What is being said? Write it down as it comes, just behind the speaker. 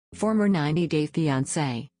Former 90 Day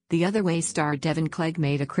Fiancé. The Other Way star Deavan Clegg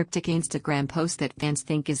made a cryptic Instagram post that fans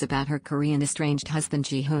think is about her Korean estranged husband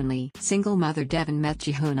Jihoon Lee. Single mother Deavan met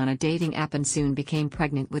Jihoon on a dating app and soon became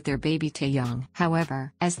pregnant with their baby Taeyong.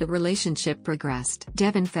 However, as the relationship progressed,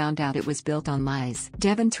 Deavan found out it was built on lies.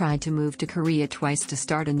 Deavan tried to move to Korea twice to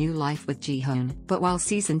start a new life with Jihoon, but while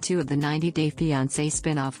season 2 of the 90 Day Fiancé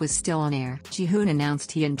spin-off was still on air, Jihoon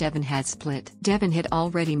announced he and Deavan had split. Deavan had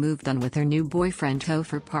already moved on with her new boyfriend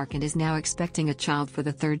Topher Park and is now expecting a child for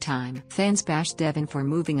the third time. Fans bashed Deavan for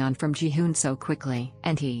moving on from Jihoon so quickly,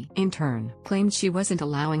 and he, in turn, claimed she wasn't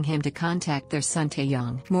allowing him to contact their son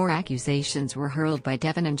Taeyong. More accusations were hurled by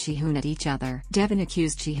Deavan and Jihoon at each other. Deavan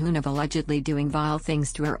accused Jihoon of allegedly doing vile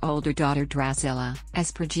things to her older daughter Drasilla.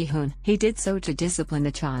 As per Jihoon, he did so to discipline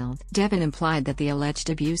the child. Deavan implied that the alleged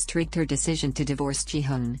abuse triggered her decision to divorce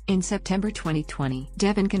Jihoon. In September 2020,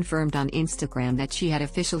 Deavan confirmed on Instagram that she had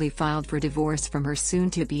officially filed for divorce from her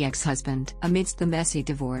soon-to-be ex-husband. Amidst the messy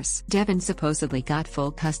divorce, Deavan supposedly got full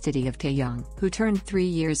custody of Taeyong, who turned 3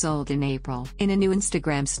 years old in April. In a new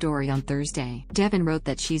Instagram story on Thursday, Deavan wrote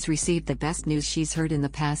that she's received the best news she's heard in the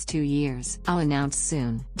past 2 years. "I'll announce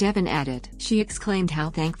soon." Deavan added. She exclaimed how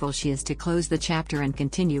thankful she is to close the chapter and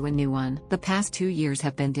continue a new one. "The past 2 years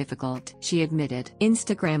have been difficult," she admitted.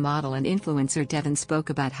 Instagram model and influencer Deavan spoke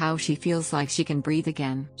about how she feels like she can breathe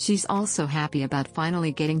again. She's also happy about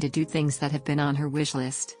finally getting to do things that have been on her wish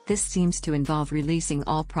list. This seems to involve releasing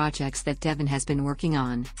all projects that Deavan has been working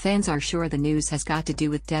on. Fans are sure the news has got to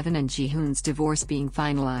do with Deavan and Jihoon's divorce being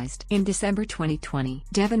finalized. In December 2020,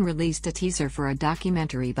 Deavan released a teaser for a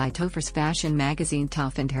documentary by Topher's fashion magazine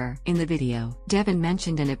Tough and Her. In the video, Deavan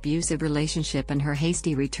mentioned an abusive relationship and her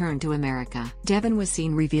hasty return to America. Deavan was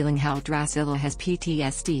seen revealing how Drasilla has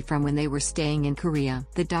PTSD from when they were staying in Korea.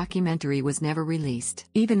 The documentary was never released.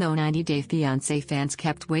 Even though 90 Day Fiancé fans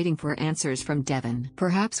kept waiting for answers from Deavan,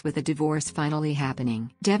 perhaps with the divorce finally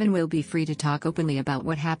happening, Deavan will be free to talk openly about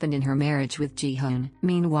what happened in her marriage with Jihoon.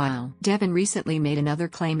 Meanwhile, Deavan recently made another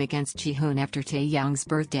claim against Jihoon after Taeyong's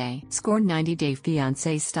birthday. Scorned 90 Day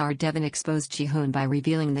Fiancé star Deavan exposed Jihoon by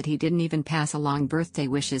revealing that he didn't even pass along birthday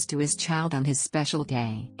wishes to his child on his special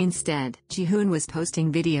day. Instead, Jihoon was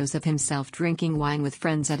posting videos of himself drinking wine with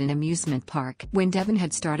friends at an amusement park. When Deavan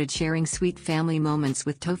had started sharing sweet family moments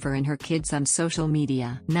with Topher and her kids on social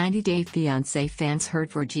media, 90 Day Fiancé fans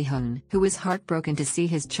heard for Jihoon, who was heartbroken to see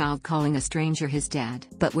his child calling a stranger his dad.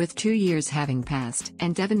 But with 2 years having passed,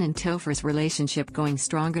 and Deavan and Topher's relationship going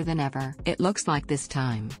stronger than ever, it looks like this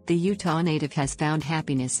time, the Utah native has found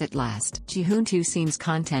happiness at last. Jihoon too seems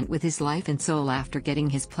content with his life and soul after getting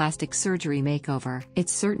his plastic surgery makeover.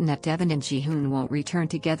 It's certain that Deavan and Jihoon won't return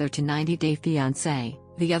together to 90 Day Fiancé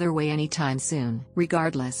The Other Way anytime soon.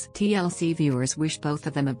 Regardless, TLC viewers wish both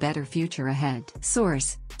of them a better future ahead.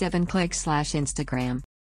 Source: Deavan Clegg /Instagram